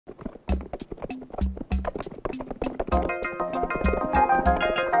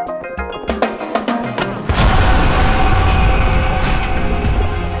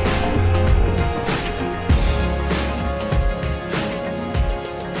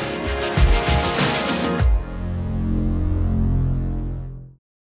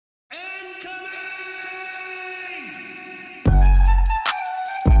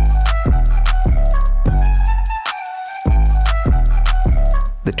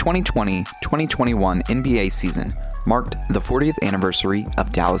2020-2021 NBA season marked the 40th anniversary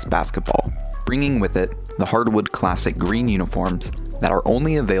of Dallas basketball, bringing with it the hardwood classic green uniforms that are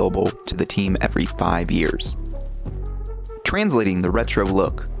only available to the team every 5 years. Translating the retro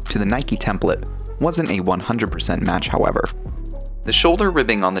look to the Nike template wasn't a 100% match, however. The shoulder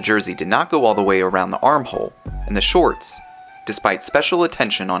ribbing on the jersey did not go all the way around the armhole, and the shorts, despite special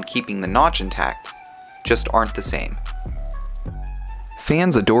attention on keeping the notch intact, just aren't the same.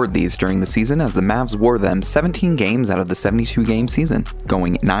 Fans adored these during the season as the Mavs wore them 17 games out of the 72-game season,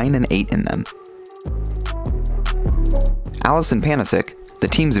 going 9-8 in them. Allison Panasic, the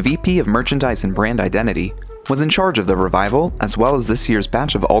team's VP of Merchandise and Brand Identity, was in charge of the revival as well as this year's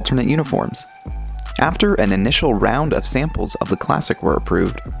batch of alternate uniforms. After an initial round of samples of the classic were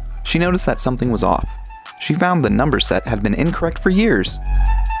approved, she noticed that something was off. She found the number set had been incorrect for years.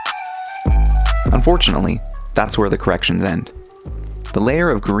 Unfortunately, that's where the corrections end. The layer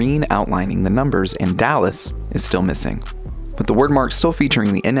of green outlining the numbers in Dallas is still missing, with the word mark still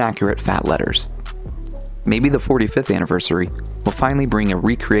featuring the inaccurate fat letters. Maybe the 45th anniversary will finally bring a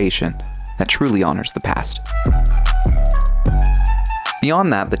recreation that truly honors the past.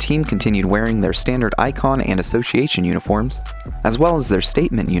 Beyond that, the team continued wearing their standard icon and association uniforms, as well as their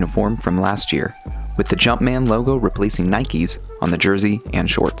statement uniform from last year, with the Jumpman logo replacing Nike's on the jersey and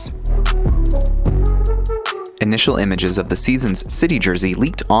shorts. Initial images of the season's city jersey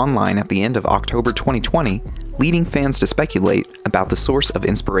leaked online at the end of October 2020, leading fans to speculate about the source of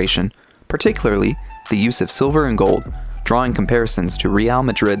inspiration, particularly the use of silver and gold, drawing comparisons to Real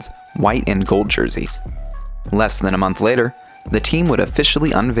Madrid's white and gold jerseys. Less than a month later, the team would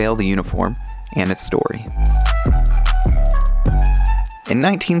officially unveil the uniform and its story. In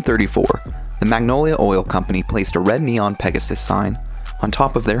 1934, the Magnolia Oil Company placed a red neon Pegasus sign on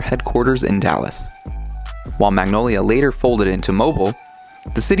top of their headquarters in Dallas. While Magnolia later folded into Mobil,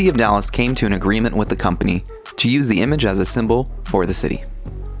 the city of Dallas came to an agreement with the company to use the image as a symbol for the city.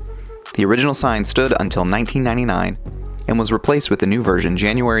 The original sign stood until 1999 and was replaced with a new version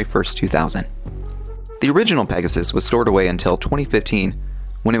January 1st, 2000. The original Pegasus was stored away until 2015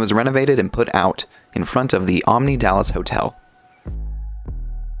 when it was renovated and put out in front of the Omni Dallas Hotel.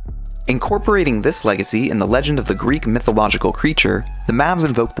 Incorporating this legacy in the legend of the Greek mythological creature, the Mavs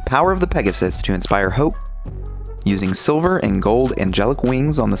invoked the power of the Pegasus to inspire hope, using silver and gold angelic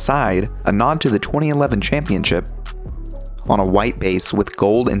wings on the side, a nod to the 2011 championship, on a white base with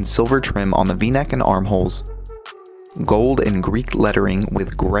gold and silver trim on the v-neck and armholes, gold and Greek lettering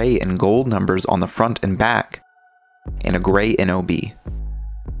with gray and gold numbers on the front and back, and a gray NOB,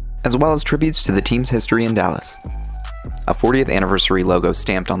 as well as tributes to the team's history in Dallas. A 40th anniversary logo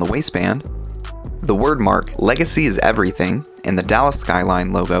stamped on the waistband, the word mark "Legacy is Everything" and the Dallas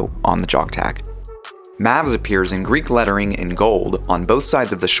Skyline logo on the jock tag. Mavs appears in Greek lettering in gold on both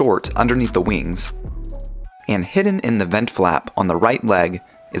sides of the short underneath the wings, and hidden in the vent flap on the right leg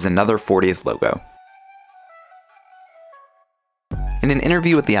is another 40th logo. In an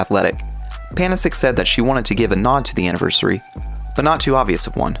interview with The Athletic, Panasic said that she wanted to give a nod to the anniversary, but not too obvious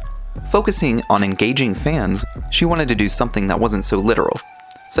of one. Focusing on engaging fans, she wanted to do something that wasn't so literal,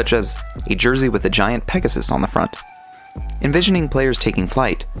 such as a jersey with a giant Pegasus on the front. Envisioning players taking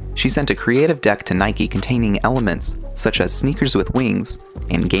flight, she sent a creative deck to Nike containing elements such as sneakers with wings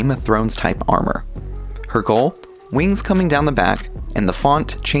and Game of Thrones type armor. Her goal? Wings coming down the back and the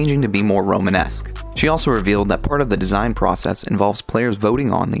font changing to be more Romanesque. She also revealed that part of the design process involves players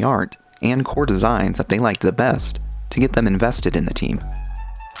voting on the art and core designs that they liked the best to get them invested in the team.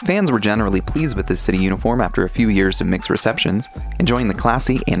 Fans were generally pleased with this city uniform after a few years of mixed receptions, enjoying the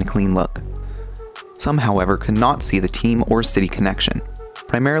classy and clean look. Some, however, could not see the team or city connection,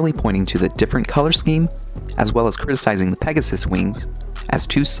 primarily pointing to the different color scheme, as well as criticizing the Pegasus wings as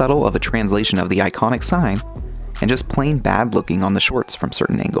too subtle of a translation of the iconic sign, and just plain bad looking on the shorts from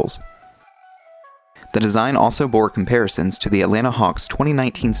certain angles. The design also bore comparisons to the Atlanta Hawks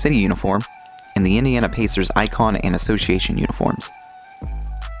 2019 city uniform and the Indiana Pacers icon and association uniforms.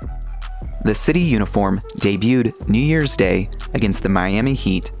 The city uniform debuted New Year's Day against the Miami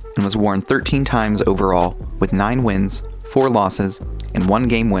Heat and was worn 13 times overall, with 9 wins, 4 losses, and 1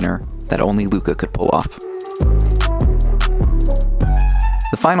 game winner that only Luka could pull off.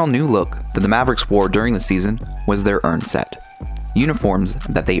 The final new look that the Mavericks wore during the season was their earn set, uniforms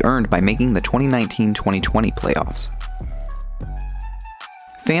that they earned by making the 2019-2020 playoffs.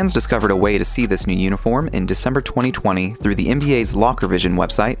 Fans discovered a way to see this new uniform in December 2020 through the NBA's Locker Vision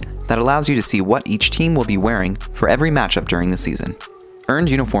website that allows you to see what each team will be wearing for every matchup during the season. Earned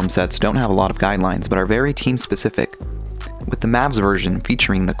uniform sets don't have a lot of guidelines but are very team-specific, with the Mavs version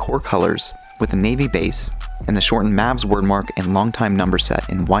featuring the core colors with a navy base and the shortened Mavs wordmark and longtime number set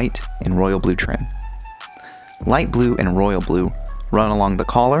in white and royal blue trim. Light blue and royal blue run along the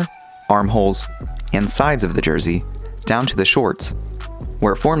collar, armholes, and sides of the jersey down to the shorts,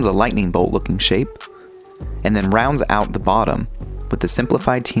 where it forms a lightning bolt looking shape, and then rounds out the bottom with the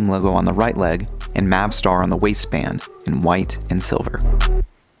simplified team logo on the right leg and Mav star on the waistband in white and silver.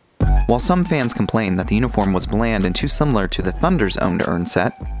 While some fans complained that the uniform was bland and too similar to the Thunder's own-to-earn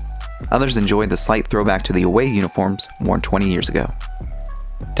set, others enjoyed the slight throwback to the away uniforms worn 20 years ago.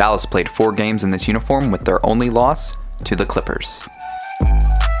 Dallas played 4 games in this uniform with their only loss to the Clippers.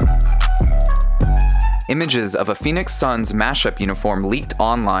 Images of a Phoenix Suns mashup uniform leaked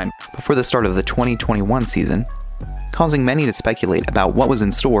online before the start of the 2021 season, causing many to speculate about what was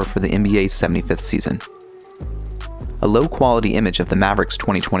in store for the NBA's 75th season. A low-quality image of the Mavericks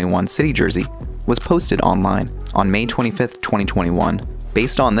 2021 city jersey was posted online on May 25, 2021.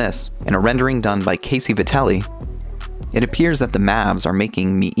 Based on this, and a rendering done by Casey Vitelli, it appears that the Mavs are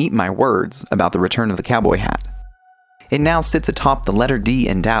making me eat my words about the return of the cowboy hat. It now sits atop the letter D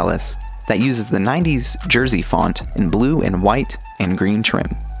in Dallas that uses the 90s jersey font in blue and white and green trim.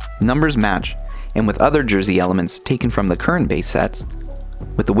 Numbers match, and with other jersey elements taken from the current base sets,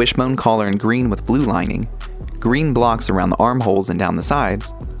 with the wishbone collar in green with blue lining, green blocks around the armholes and down the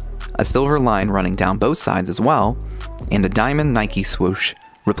sides, a silver line running down both sides as well, and a diamond Nike swoosh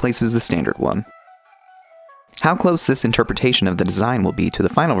replaces the standard one. How close this interpretation of the design will be to the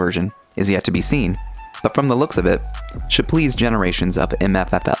final version is yet to be seen, but from the looks of it, should please generations of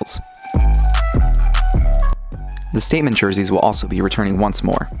MFFLs. The statement jerseys will also be returning once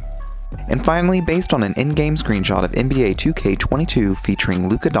more. And finally, based on an in-game screenshot of NBA 2K22 featuring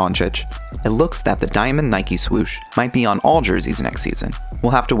Luka Doncic, it looks that the diamond Nike swoosh might be on all jerseys next season.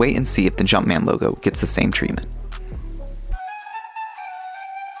 We'll have to wait and see if the Jumpman logo gets the same treatment.